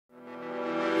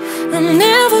I'm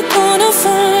never gonna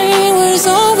find where's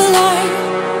all the light,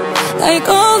 like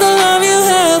all the love you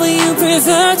have, but you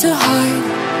prefer to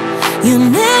hide. You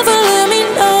never let me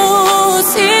know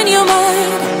what's in your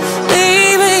mind.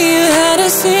 Baby, you had a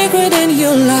secret and you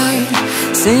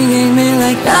lied, singing me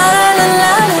like la la la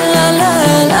la.